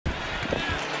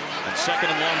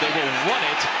second and long. They will run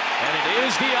it, and it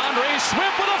is DeAndre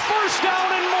Swift with a first down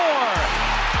and more.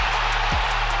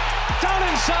 Down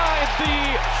inside the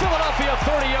Philadelphia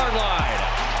 30-yard line.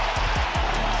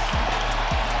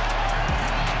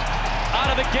 Out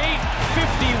of the gate,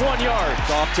 51 yards.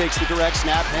 Goff takes the direct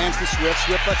snap, hands to Swift.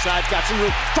 Swift left side, got some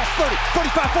room. Cross 30,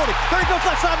 35, 40. There he goes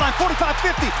left sideline, 45,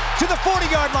 50 to the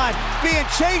 40-yard line. Being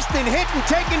chased and hit and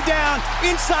taken down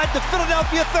inside the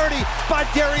Philadelphia 30 by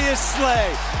Darius Slay.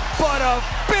 But a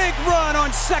big run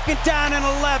on second down and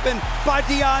 11 by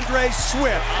DeAndre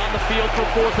Swift. On the field for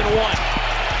 4th and 1.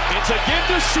 It's a give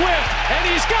to Swift, and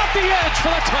he's got the edge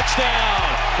for the touchdown.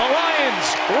 The Lions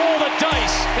roll the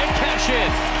dice and cash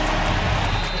in.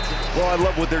 Well, I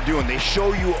love what they're doing. They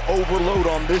show you overload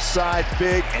on this side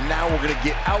big, and now we're going to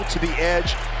get out to the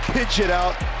edge, pitch it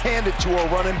out, hand it to a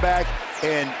running back,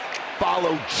 and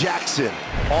follow Jackson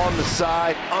on the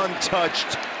side,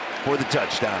 untouched for the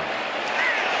touchdown.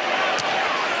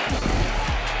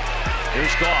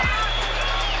 Here's Goff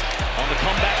on the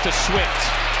comeback to Swift.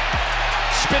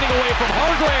 Spinning away from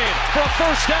Hargrave for a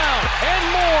first down and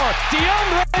more.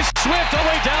 DeAndre Swift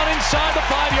away down inside the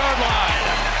 5-yard line.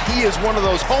 He is one of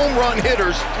those home run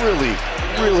hitters. Really,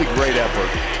 really great effort.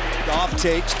 Goff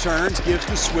takes, turns, gives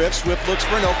to Swift. Swift looks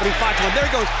for an opening, 5-1. There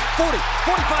he goes, 40,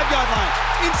 45-yard line.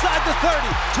 Inside the 30,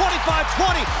 25,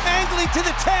 20, angling to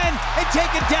the 10, and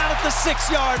taken down at the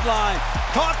 6-yard line.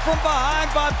 Caught from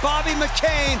behind by Bobby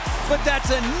McCain, but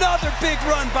that's another big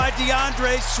run by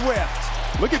DeAndre Swift.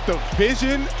 Look at the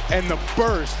vision and the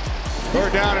burst. We're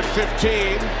down at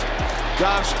 15.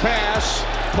 Goff's pass,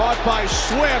 caught by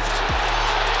Swift.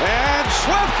 And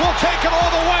Swift will take it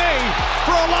all the way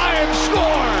for a Lions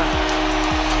score.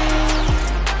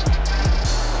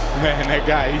 Man, that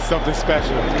guy, he's something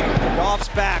special. Goff's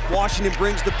back. Washington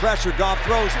brings the pressure. Goff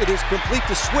throws. It is complete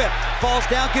to Swift. Falls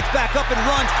down, gets back up and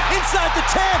runs inside the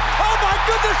 10. Oh my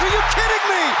goodness, are you kidding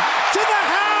me? To the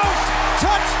house.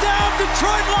 Touchdown,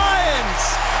 Detroit Lions.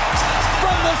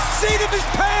 From the seat of his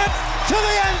pants to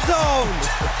the end zone.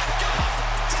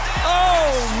 Oh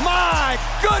my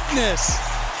goodness.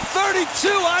 32,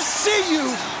 I see you.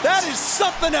 That is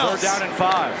something else. 3rd down and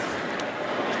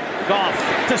 5. Goff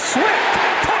to Swift.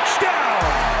 Touchdown.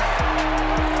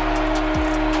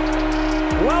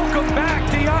 Welcome back,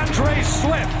 DeAndre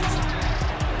Swift.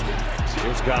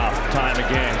 Here's Goff, time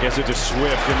again, gets it to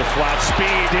Swift in the flat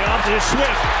speed. DeAndre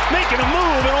Swift making a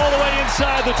move and all the way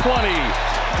inside the 20.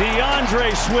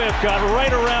 DeAndre Swift got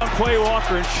right around Quay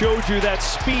Walker and showed you that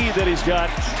speed that he's got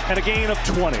and a gain of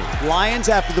 20. Lions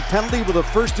after the penalty with a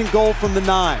 1st and goal from the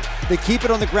 9. They keep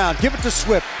it on the ground, give it to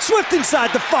Swift. Swift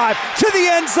inside the 5 to the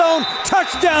end zone.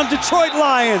 Touchdown, Detroit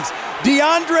Lions.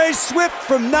 DeAndre Swift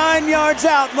from 9 yards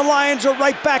out, and the Lions are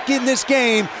right back in this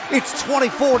game. It's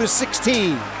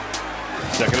 24-16.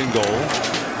 2nd and goal.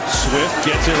 Swift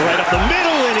gets it right up the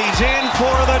middle, and he's in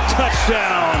for the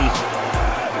touchdown.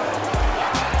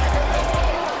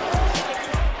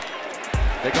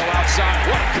 They go outside.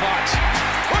 What a cut.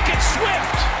 Look at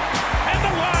Swift. And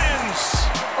the Lions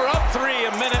are up 3,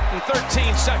 a minute and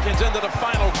 13 seconds into the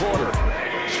final quarter.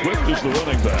 Swift is the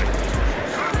running back.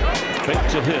 Fake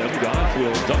to him. Goff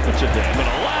will dump it to him. And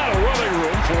a lot of running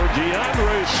room for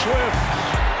DeAndre Swift.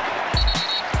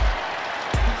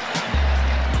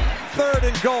 3rd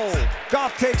and goal.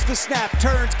 Goff takes the snap,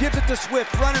 turns, gives it to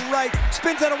Swift, running right,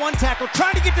 spins out of 1 tackle,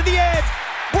 trying to get to the edge,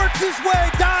 works his way,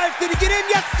 dives, did he get in?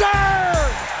 Yes,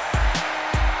 sir!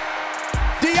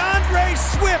 DeAndre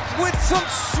Swift with some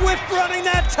swift running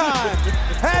that time.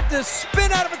 Had to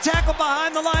spin out of a tackle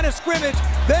behind the line of scrimmage.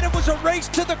 Then it was a race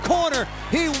to the corner.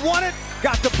 He won it,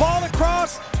 got the ball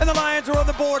across, and the Lions are on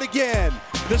the board again.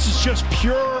 This is just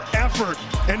pure effort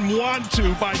and want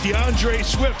to by DeAndre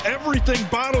Swift. Everything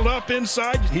bottled up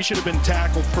inside. He should have been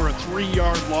tackled for a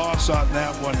 3-yard loss on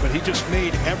that one, but he just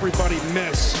made everybody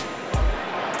miss.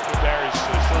 Barry's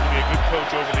shown to be a good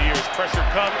coach over the years. Pressure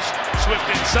comes. Swift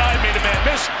inside, made a man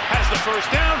miss, has the first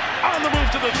down, on the move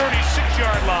to the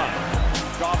 36-yard line.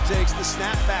 Goff takes the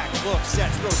snap back, looks,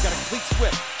 sets, throws, got a complete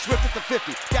Swift. Swift at the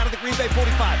 50, down to the Green Bay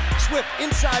 45. Swift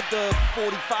inside the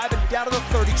 45 and down to the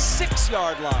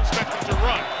 36-yard line. Expected to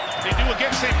run. They do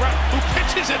against St. Brown, who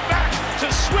pitches it back to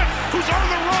Swift, who's on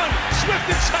the run. Swift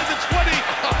inside the 20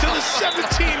 to the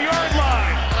 17-yard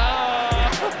line.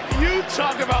 You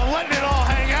talk about letting it all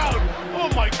hang out. Oh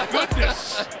my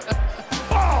goodness.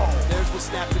 Oh! There's the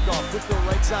snap to Goff. Quick throw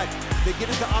right side. They get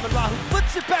it to Amon-Ra, who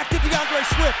flips it back to DeAndre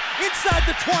Swift inside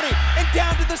the 20 and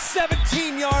down to the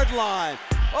 17-yard line.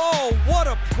 Oh, what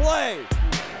a play!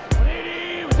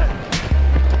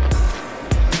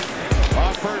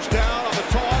 On 1st down on the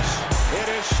toss, it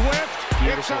is Swift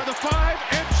inside the 5,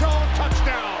 end zone,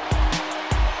 touchdown.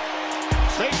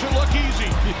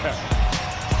 DeAndre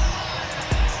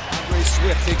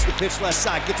Swift takes the pitch left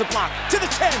side, gets a block to the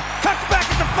 10, cuts back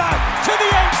at the 5, to the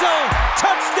end zone.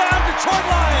 Touchdown, Detroit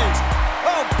Lions.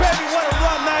 Oh, baby, what a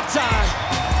run that time.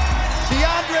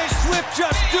 DeAndre Swift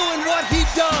just doing what he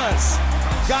does.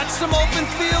 Got some open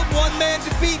field, one man to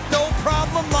beat, no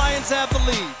problem. Lions have the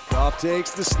lead. Goff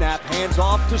takes the snap, hands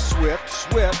off to Swift.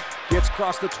 Swift gets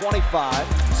across the 25,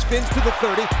 spins to the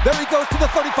 30. There he goes to the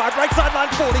 35, right sideline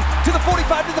 40, to the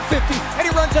 45, to the 50, and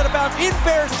he runs out of bounds in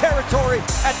Bears territory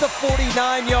at the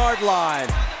 49-yard line.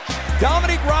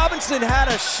 Dominique Robinson had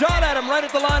a shot at him right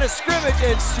at the line of scrimmage,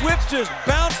 and Swift just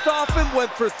bounced off him,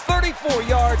 went for 34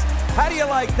 yards. How do you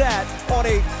like that? On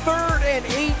a 3rd and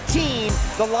 18,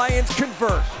 the Lions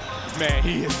convert. Man,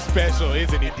 he is special,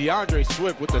 isn't he? DeAndre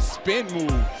Swift with the spin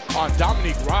move on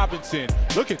Dominique Robinson.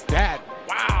 Look at that.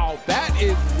 Wow, that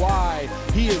is why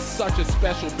he is such a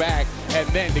special back. And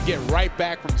then to get right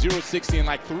back from 0-60 in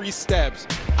like 3 steps,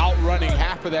 outrunning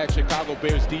half of that Chicago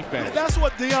Bears defense. And that's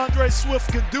what DeAndre Swift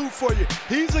can do for you.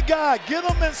 He's a guy, get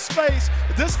him in space.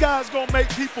 This guy's going to make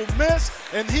people miss,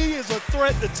 and he is a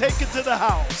threat to take it to the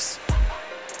house.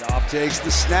 Goff takes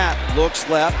the snap, looks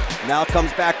left, now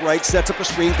comes back right, sets up a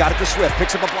screen, got it to Swift,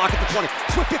 picks up a block at the 20,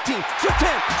 Swift 15, Swift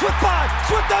 10, Swift 5,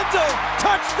 Swift end zone,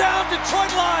 touchdown Detroit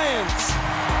Lions!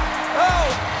 Oh,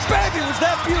 baby, was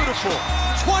that beautiful.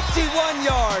 21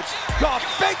 yards, Goff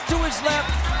faked to his left,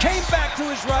 came back to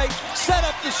his right, set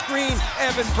up the screen,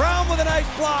 Evan Brown with a nice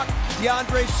block,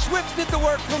 DeAndre Swift did the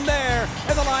work from there,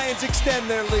 and the Lions extend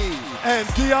their lead. And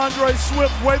DeAndre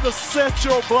Swift, way to set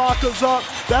your blockers up.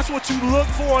 That's what you look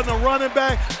for in a running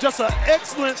back. Just an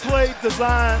excellent play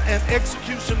design and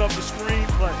execution of the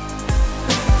screenplay.